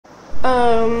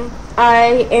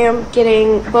I am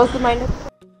getting both of my.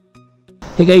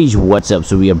 Hey guys, what's up?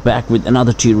 So we are back with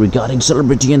another tea regarding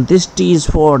celebrity, and this tea is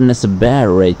for Nessa,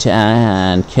 Barrett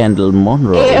and Kendell,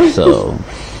 Monroe. So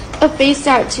a face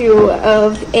tattoo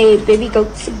of a baby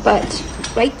goat's butt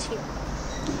right here.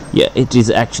 yeah, it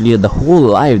is actually the whole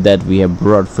life that we have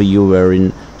brought for you,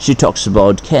 wherein she talks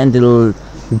about Kendell,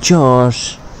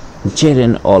 Josh,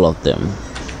 Jaden, all of them.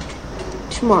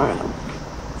 Tomorrow.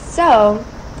 So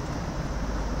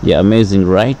yeah, amazing,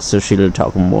 right? So she'll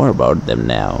talk more about them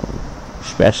now,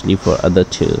 especially for other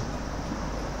two.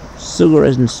 Sugar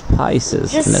and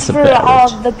spices. just Nessa for Barrett. all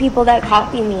the people that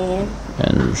copy me.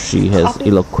 And she has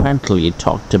eloquently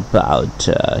talked about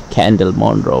Kendell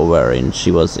Monroe, wherein she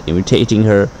was imitating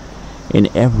her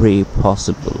in every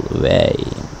possible way.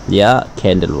 Yeah,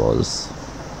 Kendell was.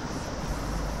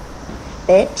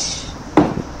 Bitch.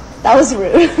 That was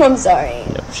rude. I'm sorry.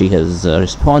 Yep, she has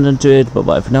responded to it. Bye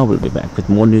bye for now. We'll be back with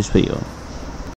more news for you.